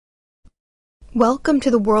Welcome to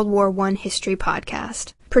the World War I History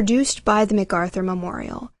Podcast, produced by the MacArthur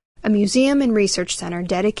Memorial, a museum and research center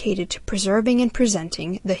dedicated to preserving and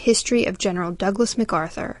presenting the history of General Douglas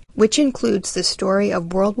MacArthur, which includes the story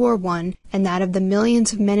of World War I and that of the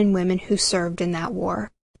millions of men and women who served in that war.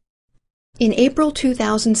 In April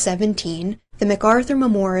 2017, the MacArthur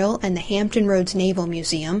Memorial and the Hampton Roads Naval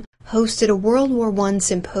Museum hosted a World War I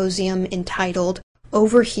symposium entitled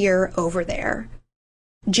Over Here, Over There.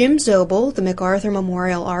 Jim Zobel, the MacArthur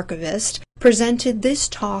Memorial archivist, presented this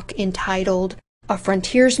talk entitled A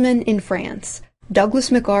Frontiersman in France,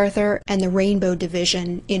 Douglas MacArthur and the Rainbow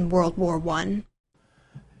Division in World War I.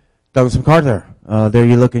 Douglas MacArthur, there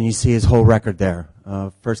you look and you see his whole record there.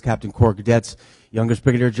 First Captain Corps Cadets, youngest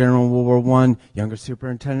Brigadier General in World War I, youngest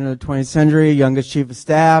Superintendent of the 20th Century, youngest Chief of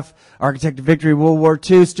Staff, Architect of Victory World War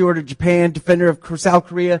II, Steward of Japan, Defender of South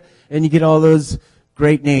Korea, and you get all those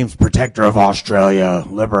great names, Protector of Australia,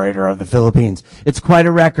 Liberator of the Philippines. It's quite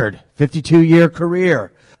a record, 52-year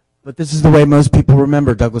career. But this is the way most people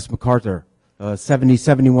remember Douglas MacArthur,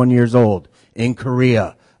 71 years old, in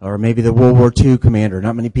Korea, or maybe the World War II commander.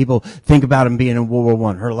 Not many people think about him being in World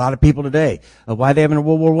War I. Heard a lot of people today, why are they having a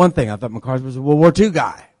World War I thing? I thought MacArthur was a World War II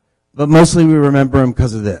guy. But mostly we remember him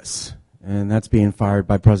because of this. And that's being fired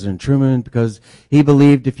by President Truman because he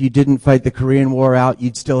believed if you didn't fight the Korean War out,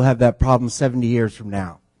 you'd still have that problem 70 years from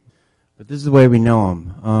now. But this is the way we know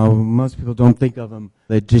him. Most people don't think of him.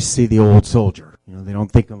 They just see the old soldier. They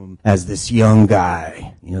don't think of him as this young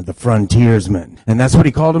guy, the frontiersman. And that's what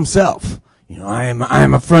he called himself. I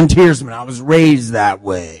am a frontiersman. I was raised that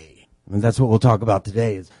way. And that's what we'll talk about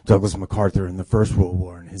today is Douglas MacArthur in the First World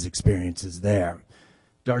War and his experiences there.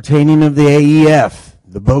 D'Artagnan of the AEF,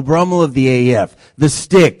 the Beau Brummel of the AEF, the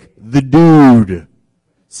Stick, the Dude,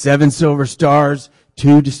 7 Silver Stars,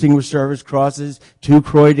 2 Distinguished Service Crosses, 2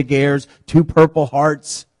 Croix de Guerres, 2 Purple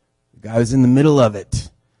Hearts. The guy was in the middle of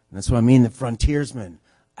it. And that's what I mean, the frontiersman.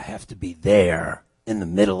 I have to be there, in the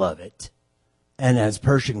middle of it. And as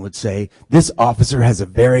Pershing would say, this officer has a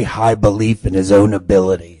very high belief in his own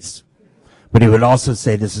abilities. But he would also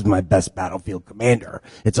say, this is my best battlefield commander.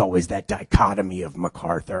 It's always that dichotomy of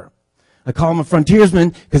MacArthur. I call him a frontiersman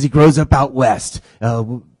because he grows up out west.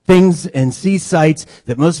 Things and sees sights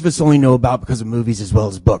that most of us only know about because of movies as well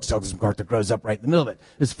as books. Douglas MacArthur grows up right in the middle of it.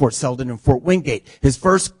 There's Fort Selden and Fort Wingate. His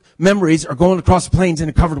first memories are going across the plains in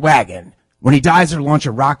a covered wagon. When he dies, they're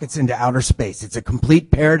launching rockets into outer space. It's a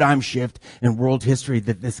complete paradigm shift in world history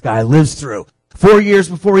that this guy lives through. 4 years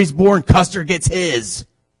before he's born, Custer gets his.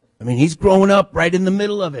 He's growing up right in the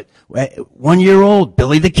middle of it. 1 year old,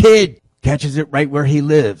 Billy the Kid, catches it right where he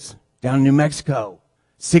lives, down in New Mexico.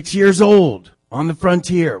 6 years old, on the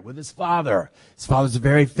frontier with his father. His father's a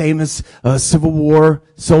very famous Civil War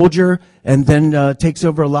soldier and then takes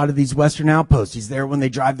over a lot of these western outposts. He's there when they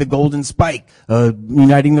drive the Golden Spike,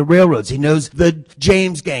 uniting the railroads. He knows the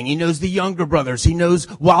James Gang. He knows the Younger Brothers. He knows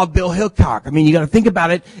Wild Bill Hickok. You got to think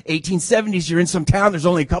about it. 1870s, you're in some town. There's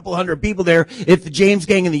only a couple hundred people there. If the James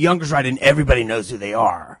Gang and the Youngers ride in, everybody knows who they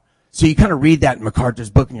are. So you kind of read that in MacArthur's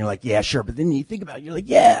book and you're like, yeah, sure. But then you think about it, you're like,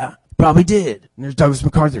 yeah, probably did. And there's Douglas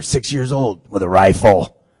MacArthur, 6 years old with a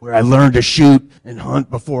rifle, where I learned to shoot and hunt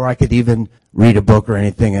before I could even read a book or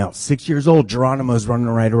anything else. 6 years old, Geronimo's running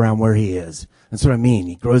right around where he is. That's what I mean.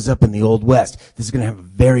 He grows up in the Old West. This is going to have a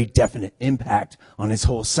very definite impact on his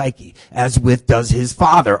whole psyche, as with does his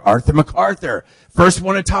father, Arthur MacArthur. First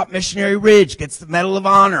one atop Missionary Ridge, gets the Medal of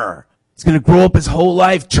Honor. He's going to grow up his whole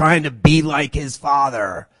life trying to be like his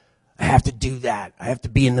father. I have to do that. I have to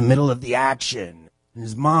be in the middle of the action. And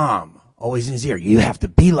his mom, always in his ear, you have to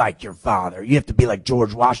be like your father. You have to be like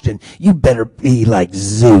George Washington. You better be like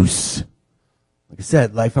Zeus. Like I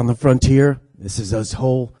said, life on the frontier, this is his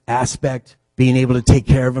whole aspect. Being able to take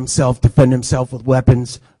care of himself, defend himself with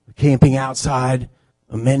weapons, camping outside,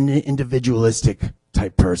 a individualistic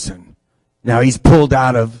type person. Now he's pulled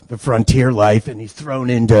out of the frontier life and he's thrown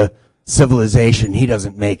into civilization. He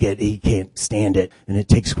doesn't make it. He can't stand it. And it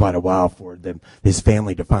takes quite a while for his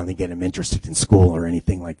family to finally get him interested in school or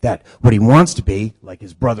anything like that. What he wants to be, like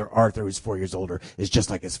his brother Arthur, who's 4 years older, is just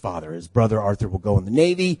like his father. His brother Arthur will go in the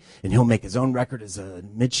Navy, and he'll make his own record as a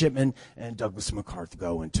midshipman, and Douglas MacArthur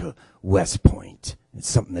go into West Point. It's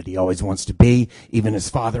something that he always wants to be. Even his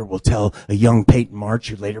father will tell a young Peyton March,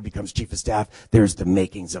 who later becomes Chief of Staff, there's the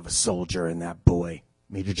makings of a soldier in that boy.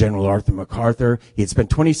 Major General Arthur MacArthur. He had spent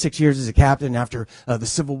 26 years as a captain after the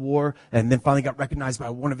Civil War, and then finally got recognized by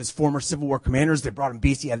one of his former Civil War commanders. They brought him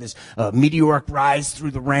beast. He had this meteoric rise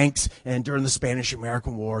through the ranks, and during the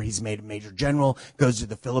Spanish-American War, he's made a major general, goes to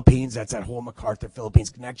the Philippines. That's that whole MacArthur-Philippines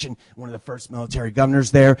connection, one of the first military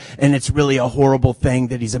governors there, and it's really a horrible thing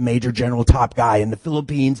that he's a major general, top guy in the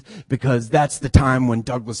Philippines, because that's the time when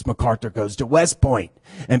Douglas MacArthur goes to West Point.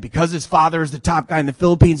 And because his father is the top guy in the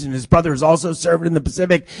Philippines and his brother is also serving in the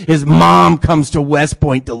Pacific, his mom comes to West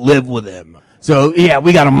Point to live with him. So, yeah,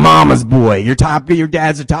 we got a mama's boy. Your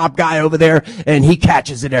dad's a top guy over there, and he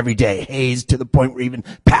catches it every day. Hazed to the point where he even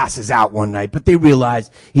passes out one night. But they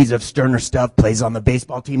realize he's of sterner stuff, plays on the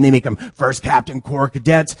baseball team. They make him first captain, Corps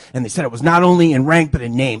Cadets, and they said it was not only in rank, but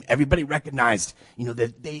in name. Everybody recognized,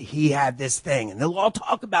 that he had this thing, and they'll all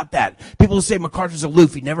talk about that. People will say MacArthur's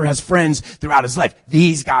aloof. He never has friends throughout his life.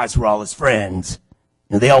 These guys were all his friends.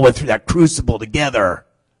 They all went through that crucible together.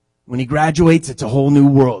 When he graduates, it's a whole new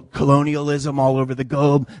world. Colonialism all over the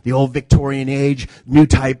globe, the old Victorian age, new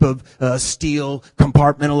type of steel,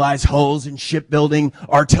 compartmentalized hulls in shipbuilding,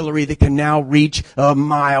 artillery that can now reach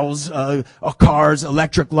miles, cars,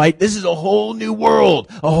 electric light. This is a whole new world,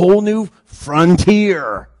 a whole new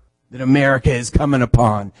frontier that America is coming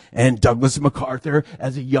upon. And Douglas MacArthur,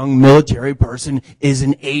 as a young military person, is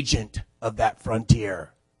an agent of that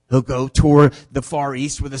frontier. He'll go tour the Far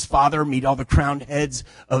East with his father, meet all the crowned heads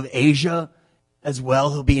of Asia as well.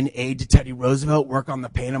 He'll be an aide to Teddy Roosevelt, work on the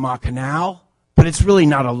Panama Canal. But it's really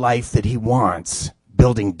not a life that he wants,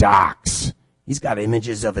 building docks. He's got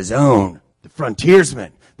images of his own. The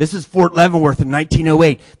Frontiersman. This is Fort Leavenworth in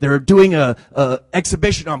 1908. They're doing a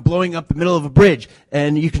exhibition on blowing up the middle of a bridge,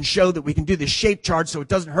 and you can show that we can do this shape chart so it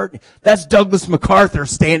doesn't hurt. That's Douglas MacArthur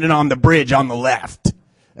standing on the bridge on the left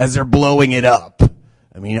as they're blowing it up.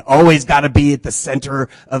 I mean, always got to be at the center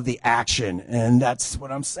of the action, and that's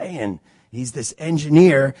what I'm saying. He's this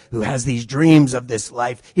engineer who has these dreams of this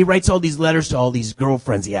life. He writes all these letters to all these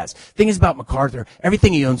girlfriends he has. Thing is about MacArthur,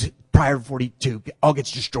 everything he owns prior to 42 all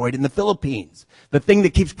gets destroyed in the Philippines. The thing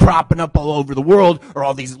that keeps cropping up all over the world are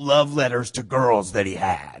all these love letters to girls that he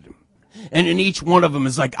had. And in each one of them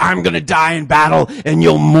is like, I'm going to die in battle, and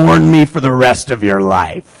you'll mourn me for the rest of your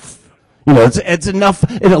life. It's enough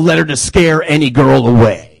in a letter to scare any girl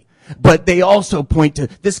away. But they also point to,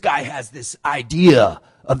 this guy has this idea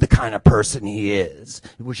of the kind of person he is,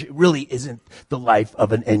 which really isn't the life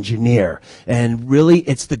of an engineer. And really,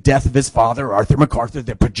 it's the death of his father, Arthur MacArthur,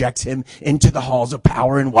 that projects him into the halls of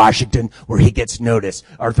power in Washington, where he gets noticed.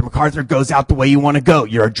 Arthur MacArthur goes out the way you want to go.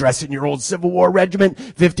 You're addressing your old Civil War regiment,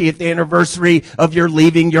 50th anniversary of your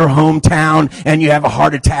leaving your hometown, and you have a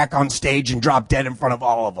heart attack on stage and drop dead in front of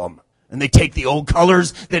all of them. And they take the old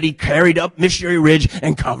colors that he carried up Missionary Ridge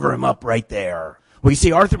and cover him up right there. Well, you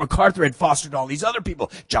see, Arthur MacArthur had fostered all these other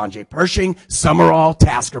people. John J. Pershing, Summerall,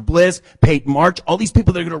 Tasker Bliss, Peyton March, all these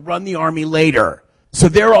people that are going to run the Army later. So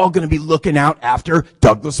they're all going to be looking out after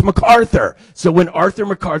Douglas MacArthur. So when Arthur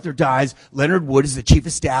MacArthur dies, Leonard Wood is the chief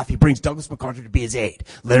of staff. He brings Douglas MacArthur to be his aide.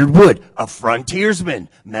 Leonard Wood, a frontiersman,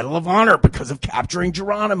 Medal of Honor because of capturing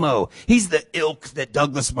Geronimo. He's the ilk that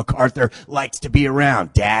Douglas MacArthur likes to be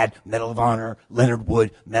around. Dad, Medal of Honor. Leonard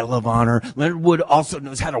Wood, Medal of Honor. Leonard Wood also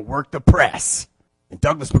knows how to work the press. And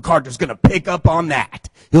Douglas MacArthur's going to pick up on that.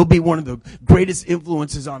 He'll be one of the greatest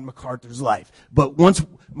influences on MacArthur's life. But once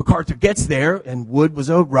MacArthur gets there, and Wood was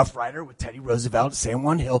a Rough Rider with Teddy Roosevelt at San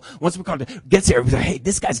Juan Hill, once MacArthur gets there, he's like, hey,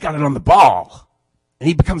 this guy's got it on the ball. And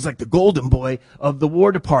he becomes like the golden boy of the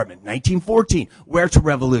War Department. 1914, Huerta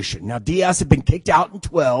Revolution. Now, Diaz had been kicked out in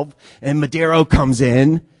 12, and Madero comes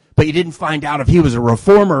in. But you didn't find out if he was a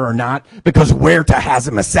reformer or not because Huerta has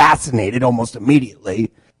him assassinated almost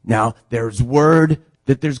immediately. Now, there's word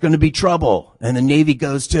that there's going to be trouble, and the Navy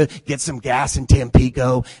goes to get some gas in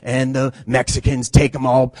Tampico, and the Mexicans take them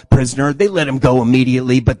all prisoner. They let them go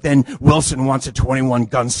immediately, but then Wilson wants a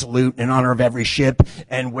 21-gun salute in honor of every ship,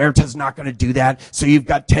 and Huerta's not going to do that. So you've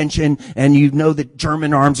got tension, and you know that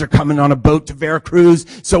German arms are coming on a boat to Veracruz,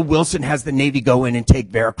 so Wilson has the Navy go in and take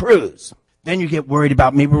Veracruz. Then you get worried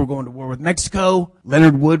about maybe we're going to war with Mexico.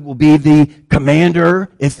 Leonard Wood will be the commander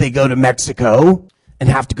if they go to Mexico and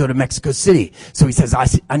have to go to Mexico City. So he says,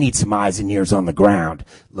 I need some eyes and ears on the ground.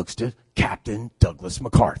 Looks to Captain Douglas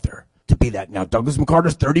MacArthur to be that. Now, Douglas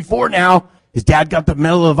MacArthur's 34 now. His dad got the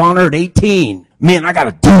Medal of Honor at 18. Man, I got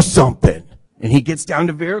to do something. And he gets down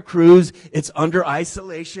to Veracruz. It's under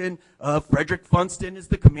isolation. Frederick Funston is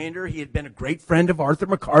the commander. He had been a great friend of Arthur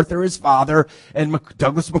MacArthur, his father. And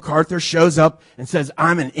Douglas MacArthur shows up and says,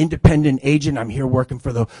 I'm an independent agent. I'm here working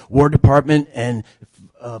for the War Department. And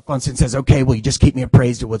Funston says, okay, well, you just keep me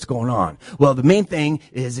appraised of what's going on. Well, the main thing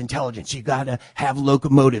is intelligence. You got to have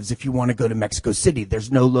locomotives if you want to go to Mexico City.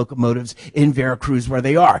 There's no locomotives in Veracruz where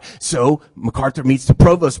they are. So MacArthur meets the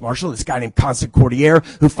provost marshal, this guy named Constant Cordier,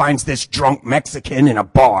 who finds this drunk Mexican in a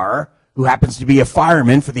bar who happens to be a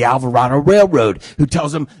fireman for the Alvarado Railroad, who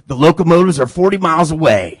tells him the locomotives are 40 miles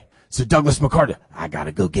away. So Douglas MacArthur, I got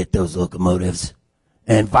to go get those locomotives.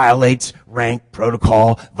 And violates rank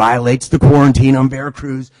protocol, violates the quarantine on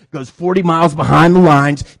Veracruz, goes 40 miles behind the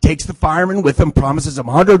lines, takes the fireman with him, promises him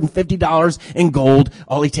 $150 in gold.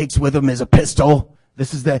 All he takes with him is a pistol.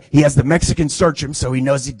 He has the Mexicans search him, so he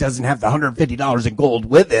knows he doesn't have the $150 in gold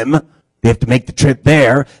with him. They have to make the trip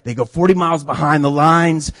there. They go 40 miles behind the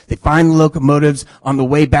lines. They find the locomotives. On the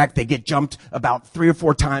way back, they get jumped about 3 or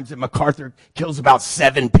 4 times, and MacArthur kills about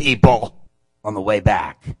 7 people on the way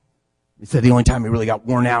back. He said the only time he really got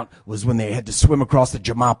worn out was when they had to swim across the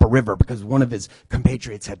Jamapa River because one of his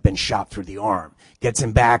compatriots had been shot through the arm. Gets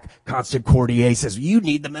him back. Constant Cordier says, you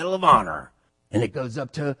need the Medal of Honor. And it goes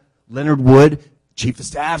up to Leonard Wood. Chief of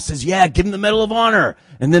Staff says, yeah, give him the Medal of Honor.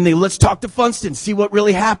 And then let's talk to Funston, see what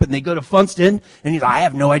really happened. They go to Funston, and he's like, I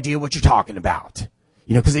have no idea what you're talking about.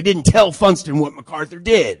 Because they didn't tell Funston what MacArthur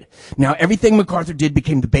did. Now, everything MacArthur did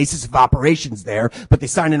became the basis of operations there, but they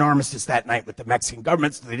signed an armistice that night with the Mexican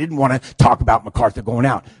government, so they didn't want to talk about MacArthur going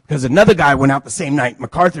out. Because another guy went out the same night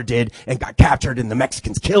MacArthur did and got captured, and the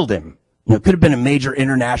Mexicans killed him. It could have been a major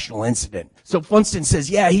international incident. So Funston says,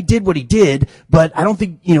 yeah, he did what he did, but I don't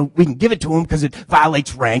think, we can give it to him because it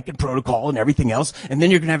violates rank and protocol and everything else. And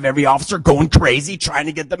then you're going to have every officer going crazy trying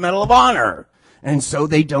to get the Medal of Honor. And so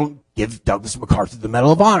they don't give Douglas MacArthur the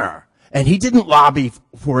Medal of Honor. And he didn't lobby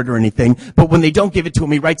for it or anything, but when they don't give it to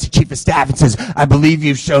him, he writes to Chief of Staff and says, I believe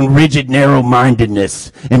you've shown rigid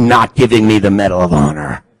narrow-mindedness in not giving me the Medal of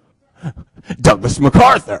Honor. Douglas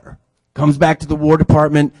MacArthur comes back to the War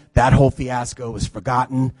Department. That whole fiasco is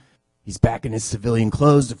forgotten. He's back in his civilian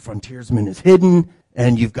clothes. The frontiersman is hidden.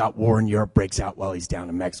 And you've got war in Europe breaks out while he's down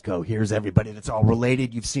in Mexico. Here's everybody that's all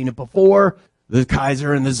related. You've seen it before. The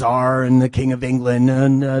Kaiser and the Tsar and the King of England.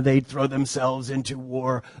 And they throw themselves into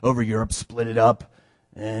war over Europe, split it up.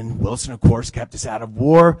 And Wilson, of course, kept us out of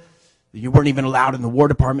war. You weren't even allowed in the War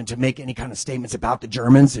Department to make any kind of statements about the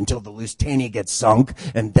Germans until the Lusitania gets sunk,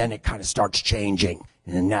 and then it kind of starts changing.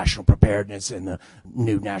 And national preparedness and the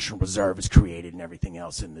new National Reserve is created and everything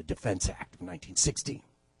else in the Defense Act of 1916.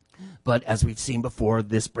 But as we've seen before,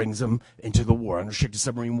 this brings them into the war. Unrestricted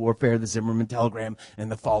submarine warfare, the Zimmerman telegram,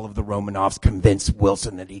 and the fall of the Romanovs convince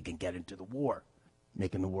Wilson that he can get into the war,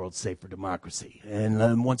 making the world safe for democracy.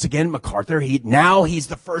 And once again, MacArthur, he's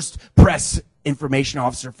the first press information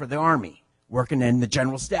officer for the Army, working in the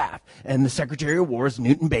General Staff. And the Secretary of War is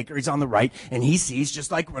Newton Baker. He's on the right, and he sees,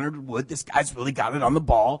 just like Leonard Wood, this guy's really got it on the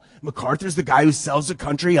ball. MacArthur's the guy who sells the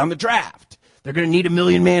country on the draft. They're going to need a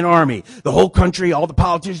 1,000,000-man army. The whole country, all the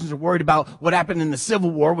politicians are worried about what happened in the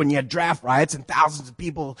Civil War when you had draft riots and thousands of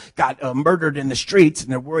people got murdered in the streets,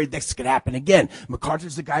 and they're worried this could happen again.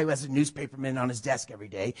 MacArthur's the guy who has a newspaperman on his desk every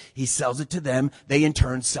day. He sells it to them. They, in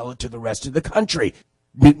turn, sell it to the rest of the country.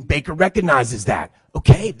 Newton Baker recognizes that.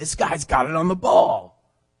 Okay, this guy's got it on the ball.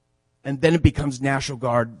 And then it becomes National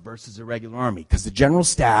Guard versus a regular army. Because the General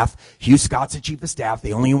Staff, Hugh Scott's the Chief of Staff,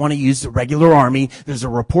 they only want to use the regular army. There's a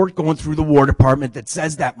report going through the War Department that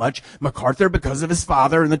says that much. MacArthur, because of his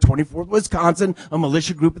father in the 24th Wisconsin, a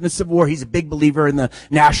militia group in the Civil War, he's a big believer in the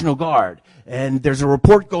National Guard. And there's a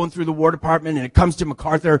report going through the War Department, and it comes to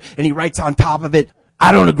MacArthur, and he writes on top of it,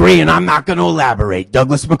 I don't agree, and I'm not going to elaborate.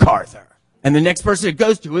 Douglas MacArthur. And the next person it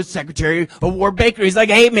goes to is Secretary of War Baker. He's like,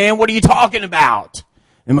 hey, man, what are you talking about?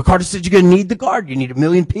 And MacArthur said, you're going to need the Guard. You need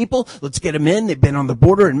 1,000,000 people. Let's get them in. They've been on the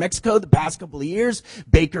border in Mexico the past couple of years.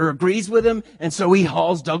 Baker agrees with him. And so he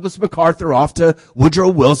hauls Douglas MacArthur off to Woodrow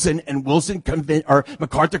Wilson, and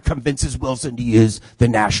MacArthur convinces Wilson to use the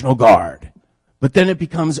National Guard. But then it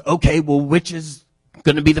becomes, okay, well, which is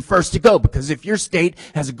going to be the first to go? Because if your state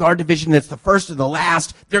has a Guard division that's the first or the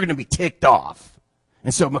last, they're going to be ticked off.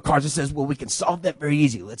 And so MacArthur says, well, we can solve that very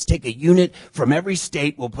easy. Let's take a unit from every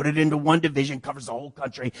state. We'll put it into one division, covers the whole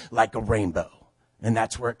country like a rainbow. And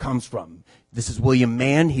that's where it comes from. This is William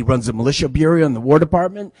Mann. He runs the militia bureau in the War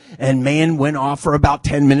Department. And Mann went off for about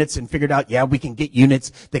 10 minutes and figured out, yeah, we can get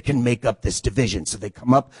units that can make up this division. So they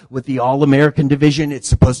come up with the All-American Division. It's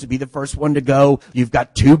supposed to be the first one to go. You've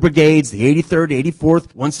got 2 brigades, the 83rd,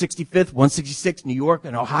 84th, 165th, 166th, New York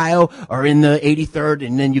and Ohio are in the 83rd.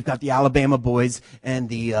 And then you've got the Alabama boys and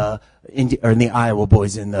the Iowa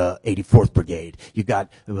boys in the 84th Brigade. You've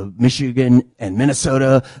got Michigan and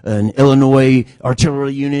Minnesota and Illinois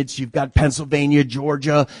artillery units. You've got Pennsylvania Pennsylvania,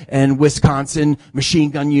 Georgia, and Wisconsin machine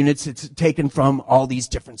gun units. It's taken from all these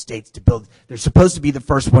different states to build. They're supposed to be the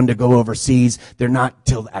first one to go overseas. They're not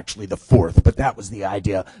till actually the fourth, but that was the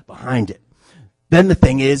idea behind it. Then the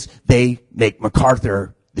thing is, they make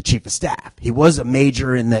MacArthur the chief of staff. He was a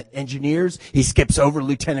major in the engineers. He skips over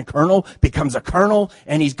lieutenant colonel, becomes a colonel,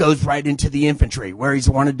 and he goes right into the infantry, where he's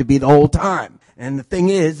wanted to be the whole time. And the thing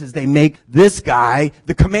is they make this guy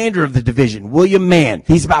the commander of the division, William Mann.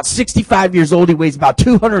 He's about 65 years old. He weighs about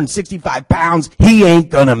 265 pounds. He ain't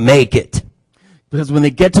gonna make it. Because when they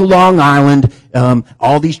get to Long Island,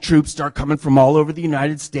 all these troops start coming from all over the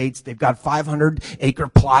United States. They've got 500-acre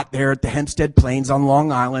plot there at the Hempstead Plains on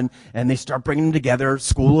Long Island, and they start bringing them together,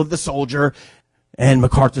 School of the Soldier, and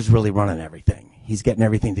MacArthur's really running everything. He's getting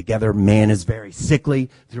everything together. Mann is very sickly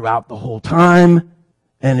throughout the whole time,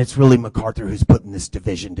 and it's really MacArthur who's putting this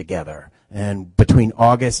division together. And between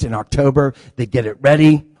August and October, they get it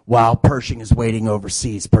ready. While Pershing is waiting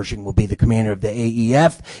overseas. Pershing will be the commander of the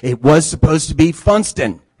AEF. It was supposed to be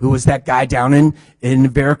Funston, who was that guy down in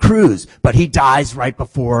Veracruz, but he dies right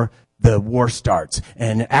before the war starts.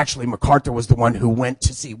 And actually, MacArthur was the one who went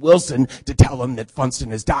to see Wilson to tell him that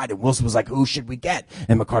Funston has died. And Wilson was like, who should we get?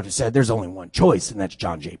 And MacArthur said, there's only one choice, and that's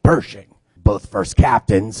John J. Pershing. Both first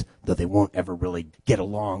captains, though they won't ever really get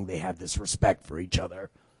along, they have this respect for each other.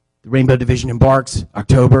 The Rainbow Division embarks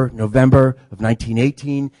October, November of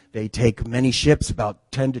 1918. They take many ships,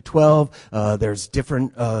 about 10 to 12. There's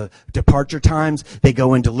different departure times. They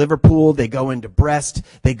go into Liverpool. They go into Brest.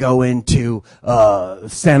 They go into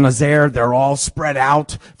Saint-Nazaire. They're all spread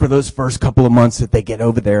out for those first couple of months that they get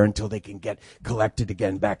over there until they can get collected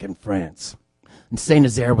again back in France. And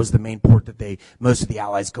Saint-Nazaire was the main port that most of the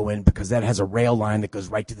Allies go in because that has a rail line that goes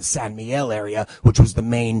right to the Saint-Mihiel area, which was the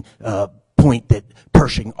main point that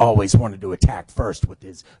Pershing always wanted to attack first with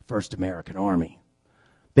his first American army.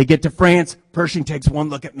 They get to France. Pershing takes one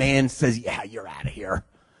look at Mann and says, yeah, you're out of here.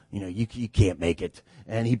 You can't make it.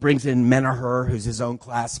 And he brings in Menaher, who's his own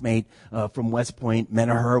classmate from West Point.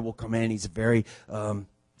 Menaher will come in. He's a very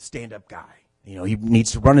stand-up guy. He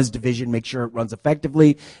needs to run his division, make sure it runs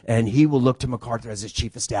effectively, and he will look to MacArthur as his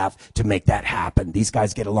chief of staff to make that happen. These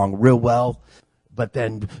guys get along real well. But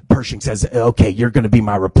then Pershing says, okay, you're going to be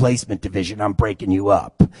my replacement division. I'm breaking you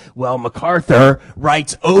up. Well, MacArthur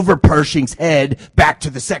writes over Pershing's head back to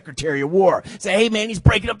the Secretary of War. Say, hey, man, he's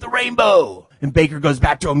breaking up the Rainbow. And Baker goes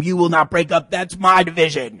back to him, you will not break up. That's my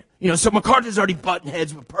division. So MacArthur's already butting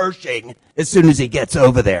heads with Pershing as soon as he gets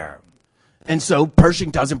over there. And so Pershing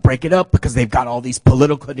doesn't break it up because they've got all these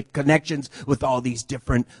political connections with all these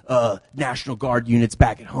different National Guard units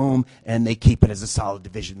back at home, and they keep it as a solid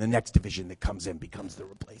division. The next division that comes in becomes the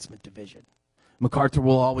replacement division. MacArthur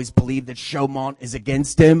will always believe that Chaumont is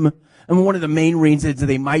against him. And one of the main reasons that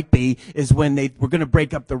they might be is when they were going to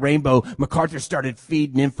break up the Rainbow, MacArthur started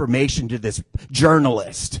feeding information to this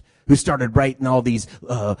journalist who started writing all these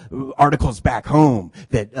articles back home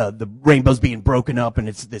that the Rainbow's being broken up and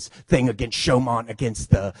it's this thing against Chaumont and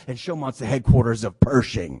Chaumont's the headquarters of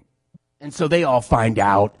Pershing. And so they all find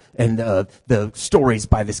out, and the stories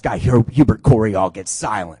by this guy, Hubert Corey, all get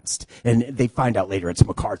silenced. And they find out later it's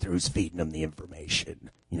MacArthur who's feeding them the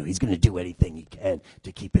information. He's going to do anything he can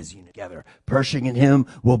to keep his unit together. Pershing and him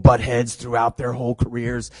will butt heads throughout their whole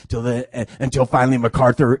careers until finally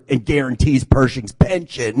MacArthur guarantees Pershing's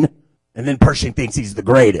pension, and then Pershing thinks he's the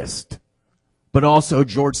greatest. But also,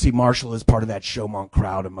 George C. Marshall is part of that Chaumont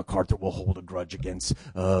crowd, and MacArthur will hold a grudge against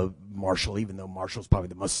Marshall, even though Marshall's probably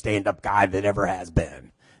the most stand-up guy that ever has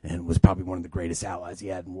been, and was probably one of the greatest allies he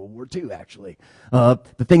had in World War II, actually.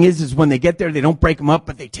 The thing is when they get there, they don't break them up,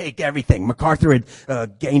 but they take everything. MacArthur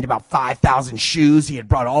had gained about 5,000 shoes. He had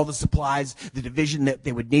brought all the supplies, the division that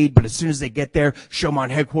they would need, but as soon as they get there, Chaumont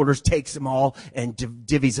headquarters takes them all and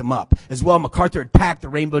divvies them up. As well, MacArthur had packed the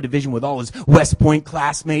Rainbow Division with all his West Point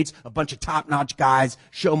classmates, a bunch of top-notch guys.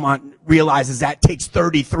 Chaumont realizes that takes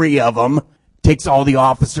 33 of them. Takes all the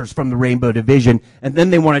officers from the Rainbow Division, and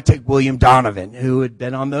then they want to take William Donovan, who had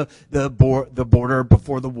been on the border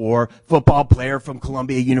before the war, football player from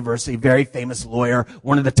Columbia University, very famous lawyer,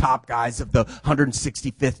 one of the top guys of the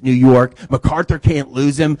 165th New York. MacArthur can't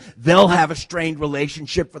lose him. They'll have a strained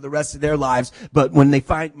relationship for the rest of their lives, but when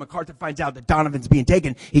MacArthur finds out that Donovan's being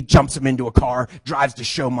taken, he jumps him into a car, drives to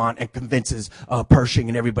Chaumont, and convinces Pershing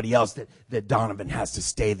and everybody else that Donovan has to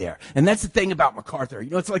stay there. And that's the thing about MacArthur.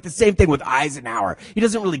 It's like the same thing with Eisenhower. He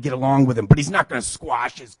doesn't really get along with him, but he's not going to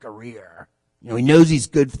squash his career. He knows he's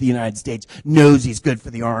good for the United States, knows he's good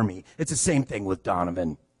for the Army. It's the same thing with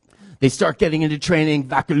Donovan. They start getting into training.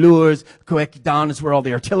 Vaucouleurs, Coëquidan is where all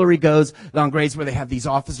the artillery goes. Langres is where they have these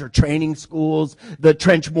officer training schools. The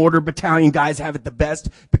trench mortar battalion guys have it the best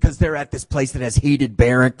because they're at this place that has heated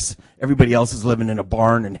barracks. Everybody else is living in a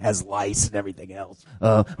barn and has lice and everything else.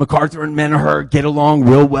 MacArthur and Menaher get along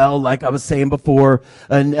real well, like I was saying before.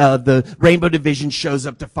 And the Rainbow Division shows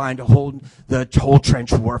up to find the whole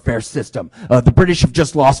trench warfare system. The British have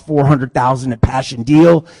just lost 400,000 at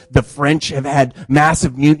Passchendaele. The French have had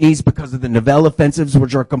massive mutinies because of the Nivelle offensives,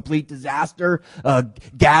 which are a complete disaster.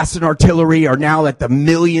 Gas and artillery are now at the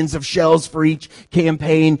millions of shells for each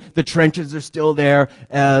campaign. The trenches are still there.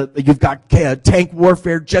 You've got tank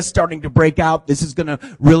warfare just starting to break out. This is going to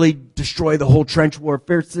really destroy the whole trench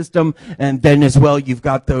warfare system. And then as well, you've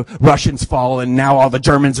got the Russians fall, and now all the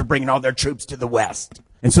Germans are bringing all their troops to the west.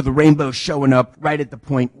 And so the Rainbow's showing up right at the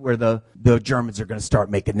point where the Germans are going to start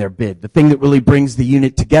making their bid. The thing that really brings the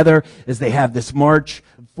unit together is they have this march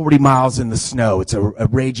 40 miles in the snow. It's a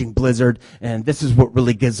raging blizzard, and this is what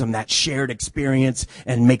really gives them that shared experience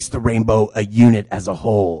and makes the Rainbow a unit as a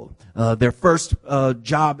whole. Their first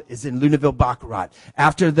job is in Luneville-Baccarat.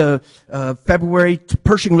 After the February,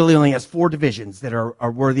 Pershing really only has 4 divisions that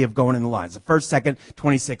are worthy of going in the lines. The 1st, 2nd,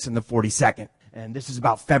 26th, and the 42nd. And this is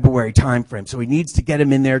about February time frame. So he needs to get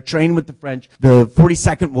him in there, train with the French. The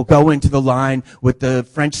 42nd will go into the line with the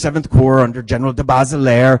French 7th Corps under General de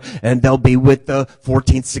Bazeilles, and they'll be with the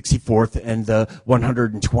 14th, 64th, and the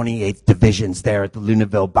 128th divisions there at the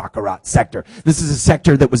Luneville-Baccarat sector. This is a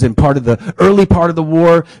sector that was in part of the early part of the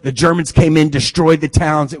war. The Germans came in, destroyed the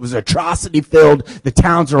towns. It was atrocity-filled. The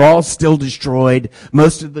towns are all still destroyed.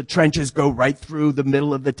 Most of the trenches go right through the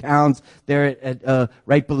middle of the towns. There at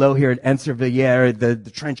right below here at Enserville.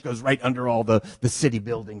 The trench goes right under all the city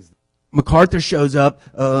buildings. MacArthur shows up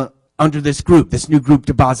under this new group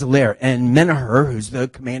de Bazeilles, and Menaher, who's the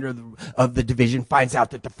commander of the division, finds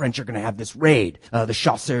out that the French are going to have this raid. The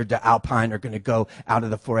Chasseurs d'Alpine are going to go out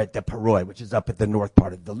of the Forêt de Perroy, which is up at the north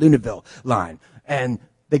part of the Luneville line. And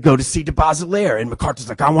they go to see de Bazeilles, and MacArthur's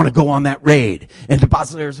like, I want to go on that raid. And de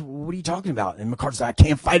Bazeilles, what are you talking about? And MacArthur's like, I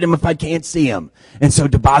can't fight him if I can't see him. And so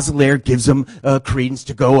de Bazeilles gives him credence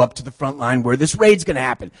to go up to the front line where this raid's going to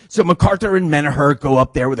happen. So MacArthur and Menaher go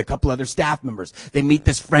up there with a couple other staff members. They meet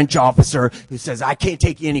this French officer who says, I can't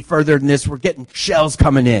take you any further than this. We're getting shells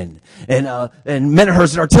coming in. And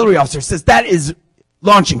Menaher's an artillery officer, says, that is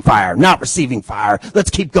launching fire, not receiving fire. Let's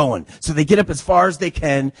keep going. So they get up as far as they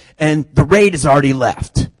can, and the raid is already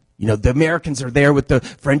left. You know, the Americans are there with the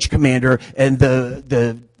French commander, and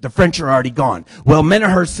the French are already gone. Well,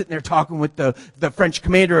 Menaher's sitting there talking with the French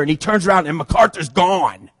commander, and he turns around, and MacArthur's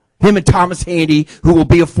gone. Him and Thomas Handy, who will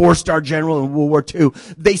be a 4-star general in World War II,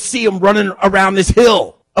 they see him running around this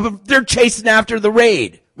hill. They're chasing after the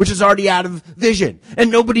raid, which is already out of vision. And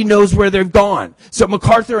nobody knows where they've gone. So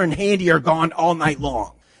MacArthur and Handy are gone all night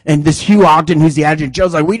long. And this Hugh Ogden, who's the adjutant general,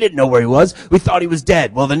 is like, we didn't know where he was. We thought he was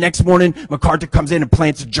dead. Well, the next morning, MacArthur comes in and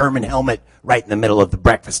plants a German helmet right in the middle of the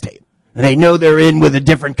breakfast table. And they know they're in with a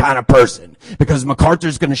different kind of person, because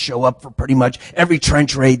MacArthur's going to show up for pretty much every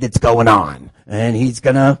trench raid that's going on. And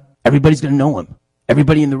everybody's going to know him.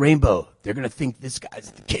 Everybody in the Rainbow, they're going to think this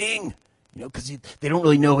guy's the king. You know, because they don't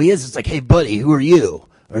really know who he is. It's like, hey, buddy, who are you?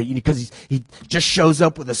 Or because he just shows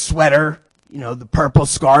up with a sweater, you know, the purple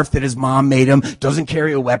scarf that his mom made him, doesn't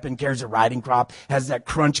carry a weapon, carries a riding crop, has that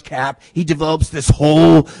crunch cap. He develops this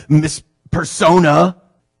whole persona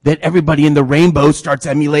that everybody in the Rainbow starts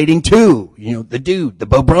emulating too. You know, the dude, the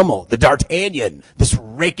Beau Brummel, the D'Artagnan, this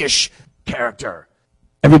rakish character.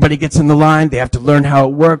 Everybody gets in the line. They have to learn how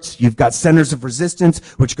it works. You've got centers of resistance,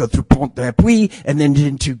 which go through Pont d'Appui, and then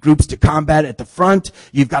into groups to combat at the front.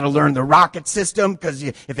 You've got to learn the rocket system, because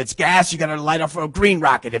if it's gas, you got to light off a green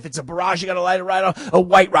rocket. If it's a barrage, you got to light off a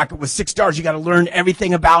white rocket with 6 stars. You got to learn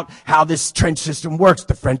everything about how this trench system works.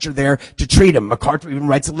 The French are there to treat them. MacArthur even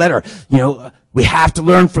writes a letter. You know, we have to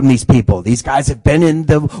learn from these people. These guys have been in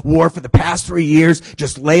the war for the past 3 years.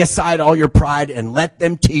 Just lay aside all your pride and let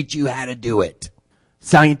them teach you how to do it.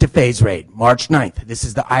 Salient to Phase Raid, March 9th. This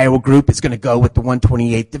is the Iowa group. It's going to go with the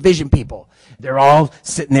 128th Division people. They're all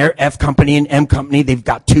sitting there, F Company and M Company. They've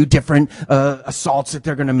got 2 different assaults that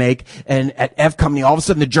they're going to make. And at F Company, all of a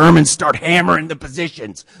sudden the Germans start hammering the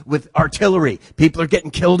positions with artillery. People are getting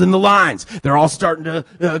killed in the lines. They're all starting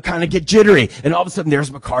to kind of get jittery. And all of a sudden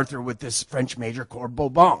there's MacArthur with this French Major Corps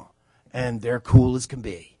Bourbon. And they're cool as can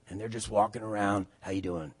be. And they're just walking around. How you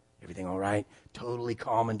doing? Everything all right? Totally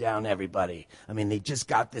calming down everybody. I mean, they just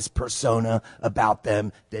got this persona about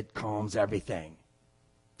them that calms everything.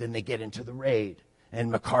 Then they get into the raid. And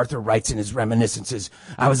MacArthur writes in his reminiscences,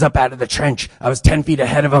 I was up out of the trench. I was 10 feet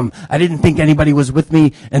ahead of him. I didn't think anybody was with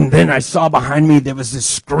me. And then I saw behind me there was this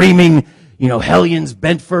screaming, hellions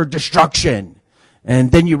bent for destruction.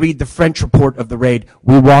 And then you read the French report of the raid.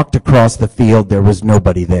 We walked across the field. There was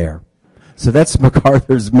nobody there. So that's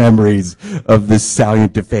MacArthur's memories of this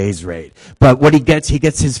Salient de Fez raid. But what he gets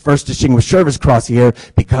his first Distinguished Service Cross here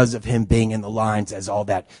because of him being in the lines as all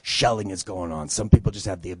that shelling is going on. Some people just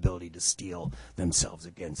have the ability to steel themselves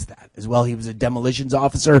against that. As well, he was a demolitions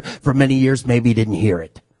officer for many years. Maybe he didn't hear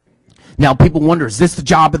it. Now, people wonder, is this the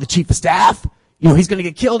job of the Chief of Staff? He's going to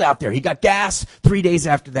get killed out there. He got gas 3 days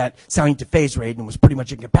after that Salient de Fez raid and was pretty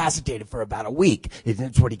much incapacitated for about a week.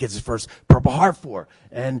 That's what he gets his first Purple Heart for.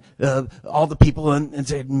 And all the people and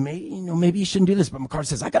said, maybe you shouldn't do this. But MacArthur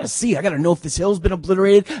says, I got to see. I got to know if this hill's been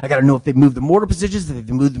obliterated. I got to know if they've moved the mortar positions, if they've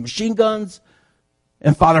moved the machine guns.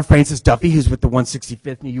 And Father Francis Duffy, who's with the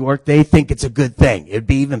 165th New York, they think it's a good thing. It'd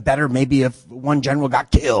be even better maybe if one general got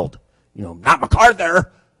killed. Not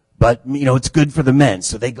MacArthur, but, it's good for the men.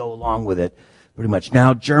 So they go along with it. Pretty much.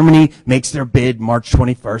 Now, Germany makes their bid March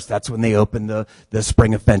 21st. That's when they open the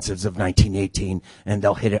spring offensives of 1918, and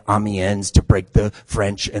they'll hit at Amiens to break the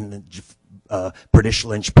French and the British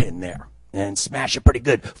linchpin there and smash it pretty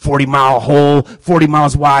good. 40-mile hole, 40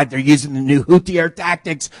 miles wide. They're using the new Houtier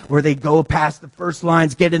tactics where they go past the first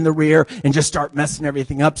lines, get in the rear, and just start messing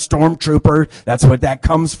everything up. Stormtrooper, that's what that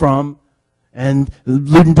comes from. And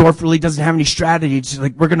Ludendorff really doesn't have any strategy. It's just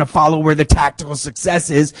like, we're going to follow where the tactical success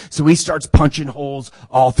is. So he starts punching holes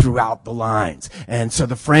all throughout the lines. And so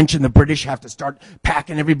the French and the British have to start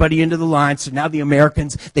packing everybody into the lines. So now the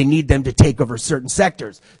Americans, they need them to take over certain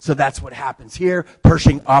sectors. So that's what happens here.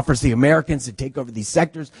 Pershing offers the Americans to take over these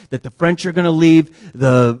sectors that the French are going to leave.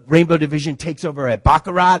 The Rainbow Division takes over at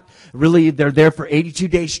Baccarat. Really, they're there for 82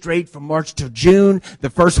 days straight from March to June. The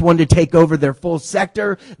first one to take over their full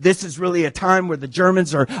sector. This is really a time where the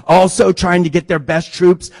Germans are also trying to get their best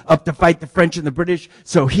troops up to fight the French and the British.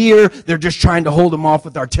 So here, they're just trying to hold them off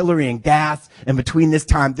with artillery and gas. And between this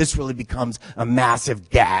time, this really becomes a massive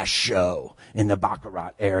gas show in the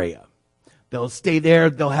Baccarat area. They'll stay there.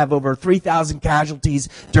 They'll have over 3,000 casualties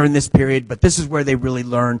during this period. But this is where they really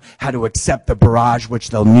learn how to accept the barrage, which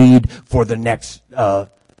they'll need for the next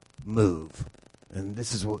move. And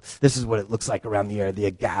this is what it looks like around the area.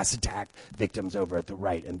 The gas attack victims over at the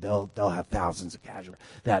right, and they'll have thousands of casualties.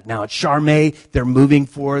 That now at Charmey, they're moving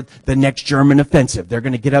for the next German offensive. They're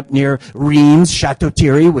going to get up near Reims,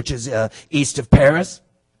 Château-Thierry, which is east of Paris.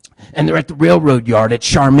 And they're at the railroad yard at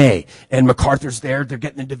Charmey. And MacArthur's there. They're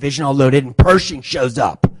getting the division all loaded. And Pershing shows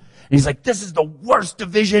up. And he's like, this is the worst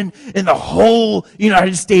division in the whole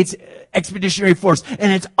United States Expeditionary Force.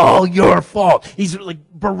 And it's all your fault. He's like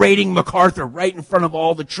berating MacArthur right in front of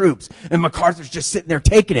all the troops. And MacArthur's just sitting there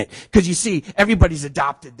taking it. Because you see, everybody's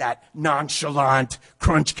adopted that nonchalant,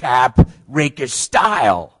 crunch cap, rakish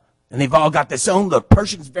style. And they've all got this own look.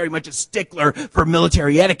 Pershing's very much a stickler for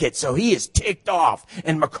military etiquette, so he is ticked off.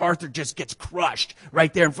 And MacArthur just gets crushed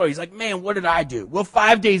right there in front. He's like, man, what did I do? Well,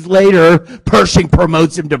 5 days later, Pershing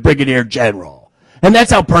promotes him to brigadier general. And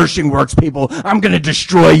that's how Pershing works, people. I'm going to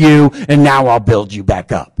destroy you, and now I'll build you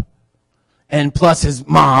back up. And plus his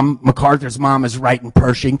mom, MacArthur's mom, is writing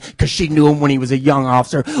Pershing because she knew him when he was a young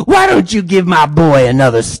officer. Why don't you give my boy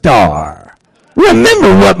another star?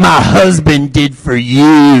 Remember what my husband did for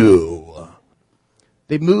you.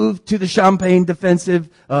 They moved to the Champagne defensive.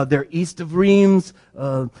 They're east of Reims.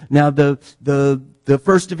 Now the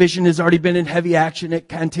 1st Division has already been in heavy action at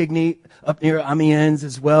Cantigny, up near Amiens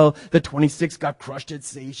as well. The 26th got crushed at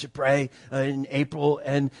Seicheprey in April,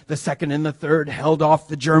 and the 2nd and the 3rd held off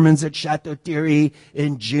the Germans at Château-Thierry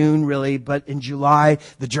in June, really. But in July,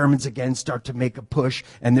 the Germans again start to make a push,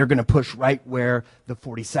 and they're going to push right where the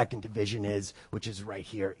 42nd Division is, which is right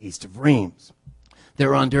here east of Reims.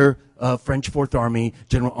 They're under French 4th Army,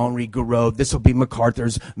 General Henri Gouraud. This will be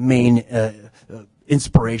MacArthur's main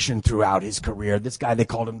inspiration throughout his career. This guy, they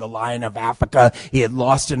called him the Lion of Africa. He had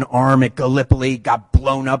lost an arm at Gallipoli, got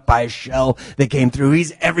blown up by a shell that came through.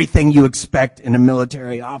 He's everything you expect in a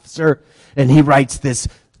military officer. And he writes this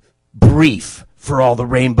brief for all the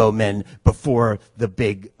Rainbow Men before the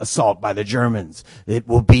big assault by the Germans. It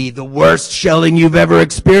will be the worst shelling you've ever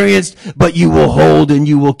experienced, but you will hold and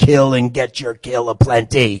you will kill and get your kill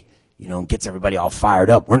aplenty. Gets everybody all fired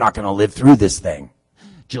up. We're not going to live through this thing.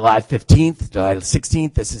 July 15th, July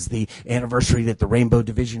 16th, this is the anniversary that the Rainbow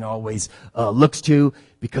Division always looks to,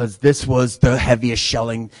 because this was the heaviest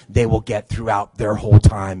shelling they will get throughout their whole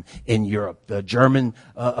time in Europe. The German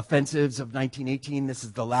offensives of 1918, this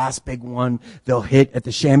is the last big one they'll hit at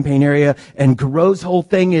the Champagne area. And Gouraud's whole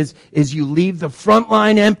thing is you leave the front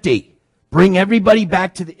line empty. Bring everybody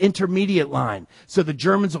back to the intermediate line. So the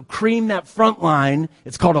Germans will cream that front line.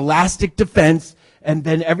 It's called elastic defense. And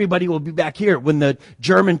then everybody will be back here. When the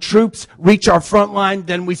German troops reach our front line,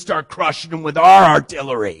 then we start crushing them with our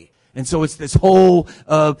artillery. And so it's this whole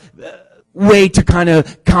way to kind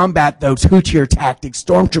of combat those Hoottier tactics,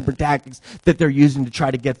 stormtrooper tactics that they're using to try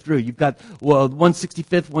to get through. You've got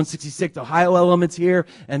 165th, 166th Ohio elements here,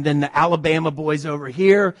 and then the Alabama boys over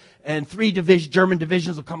here, and 3 German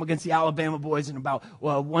divisions will come against the Alabama boys, and about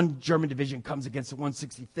 1 German division comes against the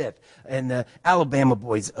 165th, and the Alabama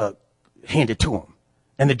boys hand it to them.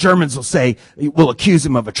 And the Germans will accuse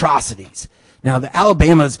them of atrocities. Now, the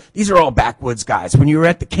Alabamas, these are all backwoods guys. When you were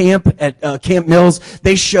at the camp, at Camp Mills,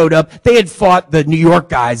 they showed up. They had fought the New York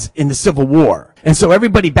guys in the Civil War. And so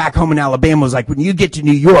everybody back home in Alabama was like, when you get to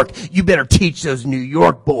New York, you better teach those New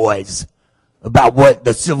York boys about what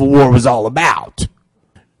the Civil War was all about.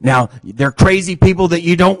 Now, they're crazy people that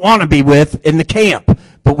you don't want to be with in the camp.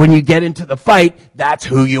 But when you get into the fight, that's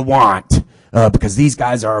who you want. Because these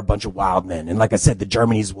guys are a bunch of wild men. And like I said, the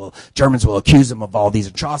Germans will accuse them of all these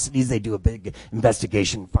atrocities. They do a big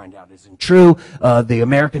investigation and find out it isn't true. The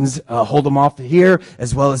Americans hold them off here,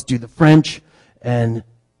 as well as do the French. And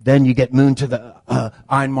then you get moved to the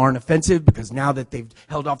Aisne Marne offensive, because now that they've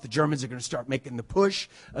held off the Germans, they're going to start making the push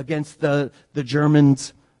against the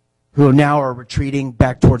Germans, who now are retreating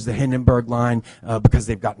back towards the Hindenburg line because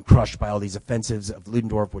they've gotten crushed by all these offensives of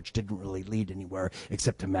Ludendorff, which didn't really lead anywhere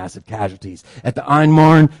except to massive casualties. At the Aisne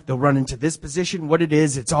Marne, they'll run into this position. What it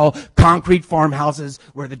is, it's all concrete farmhouses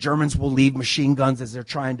where the Germans will leave machine guns as they're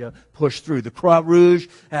trying to push through. The Croix Rouge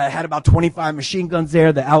had about 25 machine guns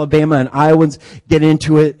there. The Alabama and Iowans get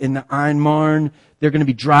into it in the Aisne Marne. They're going to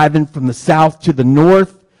be driving from the south to the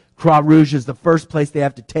north. Croix Rouge is the first place they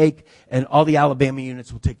have to take, and all the Alabama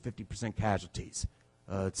units will take 50% casualties.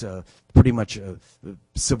 It's pretty much a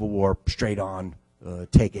Civil War straight on,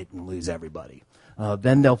 take it and lose everybody.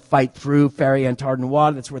 Then they'll fight through Ferry and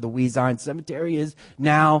Tardenois, that's where the Wiesein Cemetery is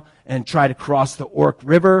now, and try to cross the Ork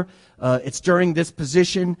River. It's during this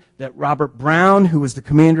position that Robert Brown, who was the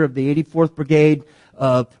commander of the 84th Brigade,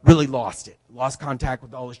 really lost it. Lost contact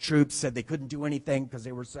with all his troops, said they couldn't do anything because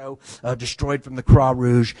they were so destroyed from the Croix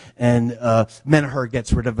Rouge, and Menaher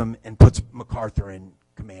gets rid of him and puts MacArthur in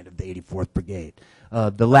command of the 84th Brigade.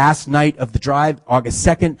 The last night of the drive, August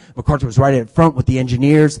 2nd, MacArthur was right at front with the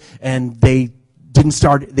engineers, and they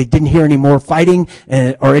didn't hear any more fighting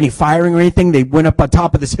or any firing or anything. They went up on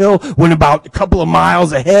top of this hill, went about a couple of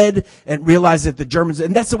miles ahead, and realized that the Germans,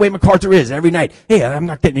 and that's the way MacArthur is every night. Hey, I'm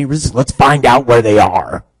not getting any resistance. Let's find out where they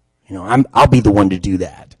are. You know, I'll be the one to do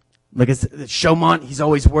that. Like I said, Chaumont, he's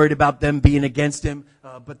always worried about them being against him,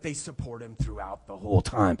 but they support him throughout the whole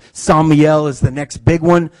time. Saint-Mihiel is the next big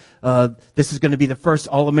one. This is going to be the first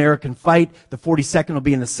all-American fight. The 42nd will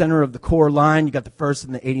be in the center of the Corps line. You got the 1st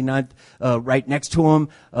and the 89th right next to them.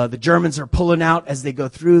 The Germans are pulling out as they go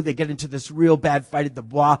through. They get into this real bad fight at the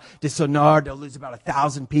Bois de Sonard. They'll lose about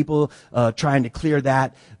 1,000 people trying to clear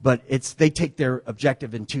that, but they take their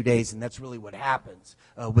objective in 2 days, and that's really what happens.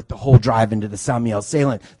 With the whole drive into the Saint-Mihiel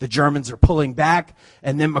salient. The Germans are pulling back,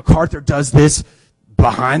 and then MacArthur does this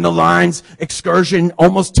behind the lines excursion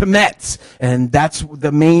almost to Metz, and that's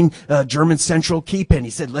the main German central key pin.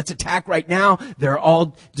 He said, let's attack right now. They're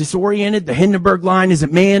all disoriented. The Hindenburg line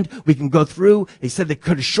isn't manned. We can go through. He said they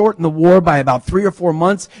could have shortened the war by about 3 or 4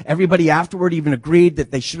 months. Everybody afterward even agreed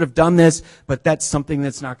that they should have done this, but that's something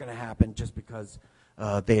that's not going to happen just because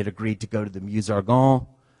they had agreed to go to the Meuse-Argonne.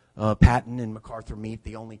 Patton and MacArthur meet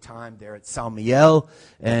the only time there at Saint-Mihiel,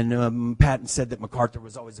 and Patton said that MacArthur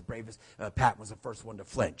was always the bravest. Patton was the first one to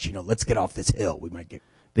flinch. You know, let's get off this hill.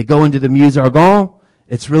 They go into the Meuse-Argonne.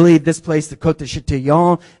 It's really this place, the Côte de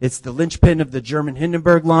Châtillon. It's the linchpin of the German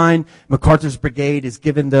Hindenburg line. MacArthur's brigade is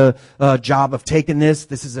given the job of taking this.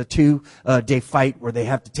 This is a 2-day fight where they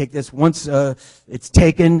have to take this. Once it's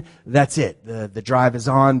taken, that's it. The drive is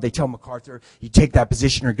on. They tell MacArthur, you take that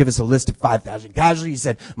position or give us a list of 5,000 casualties. He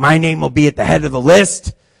said, my name will be at the head of the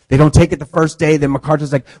list. They don't take it the first day. Then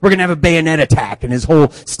MacArthur's like, we're going to have a bayonet attack. And his whole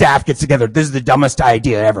staff gets together. This is the dumbest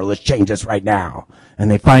idea ever. Let's change this right now.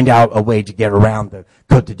 And they find out a way to get around the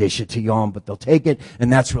Côte de Châtillon, but they'll take it.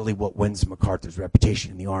 And that's really what wins MacArthur's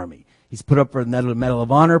reputation in the Army. He's put up for the Medal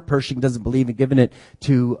of Honor. Pershing doesn't believe in giving it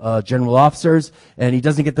to general officers. And he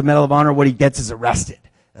doesn't get the Medal of Honor. What he gets is arrested.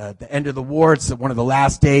 At the end of the war, it's one of the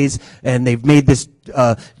last days, and they've made this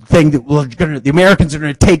thing that the Americans are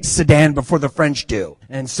going to take Sedan before the French do.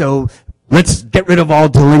 And so let's get rid of all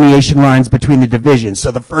delineation lines between the divisions.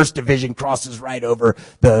 So the 1st Division crosses right over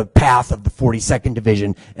the path of the 42nd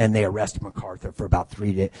Division, and they arrest MacArthur for about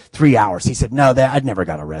 3 hours. He said, no, I never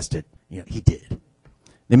got arrested. You know, he did.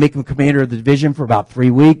 They make him commander of the division for about 3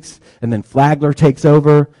 weeks, and then Flagler takes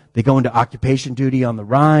over. They go into occupation duty on the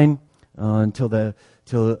Rhine until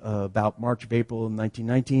about March of April of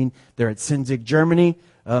 1919. They're at Sinzig, Germany.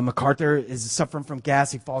 MacArthur is suffering from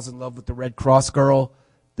gas. He falls in love with the Red Cross girl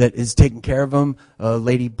that is taking care of him. A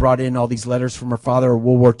lady brought in all these letters from her father in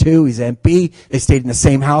World War II. He's MP. They stayed in the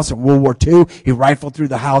same house in World War II. He rifled through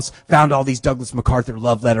the house, found all these Douglas MacArthur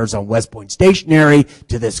love letters on West Point stationery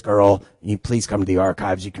to this girl. You please come to the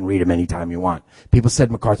archives. You can read them anytime you want. People said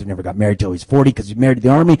MacArthur never got married till he was 40 because he married the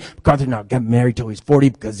Army. MacArthur not got married till he was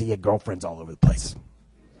 40 because he had girlfriends all over the place.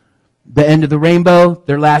 The End of the Rainbow,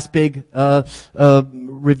 their last big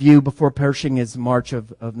review before Pershing is March of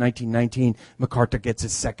 1919. MacArthur gets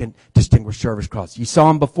his second Distinguished Service Cross. You saw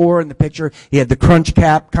him before in the picture. He had the crunch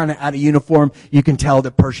cap, kind of out of uniform. You can tell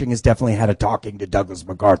that Pershing has definitely had a talking to Douglas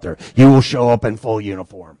MacArthur. You will show up in full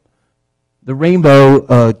uniform. The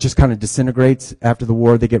rainbow just kind of disintegrates after the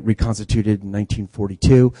war. They get reconstituted in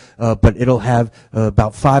 1942, but it'll have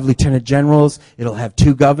about 5 lieutenant generals. It'll have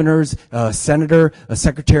 2 governors, a senator, a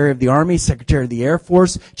secretary of the Army, secretary of the Air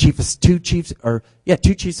Force, two chiefs of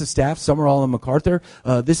staff. Some are all in MacArthur.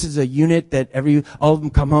 This is a unit that all of them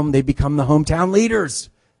come home. They become the hometown leaders.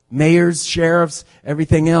 Mayors, sheriffs,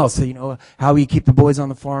 everything else. So, you know, how you keep the boys on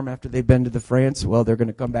the farm after they've been to the France? Well, they're going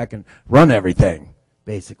to come back and run everything,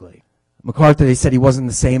 basically. MacArthur, they said he wasn't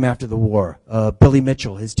the same after the war. Billy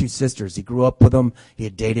Mitchell, his 2 sisters, he grew up with them. He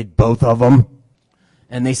had dated both of them.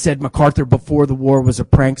 And they said MacArthur before the war was a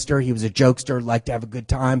prankster. He was a jokester, liked to have a good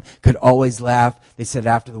time, could always laugh. They said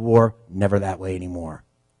after the war, never that way anymore.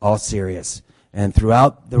 All serious. And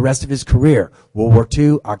throughout the rest of his career, World War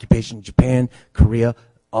II, occupation in Japan, Korea,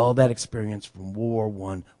 all that experience from World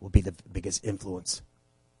War I will be the biggest influence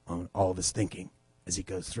on all of his thinking as he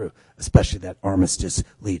goes through, especially that armistice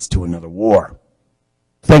leads to another war.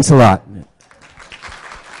 Thanks a lot.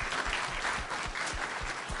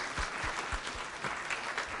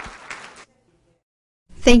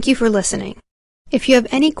 Thank you for listening. If you have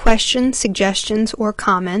any questions, suggestions, or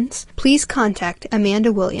comments, please contact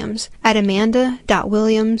Amanda Williams at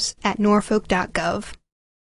amanda.williams@norfolk.gov.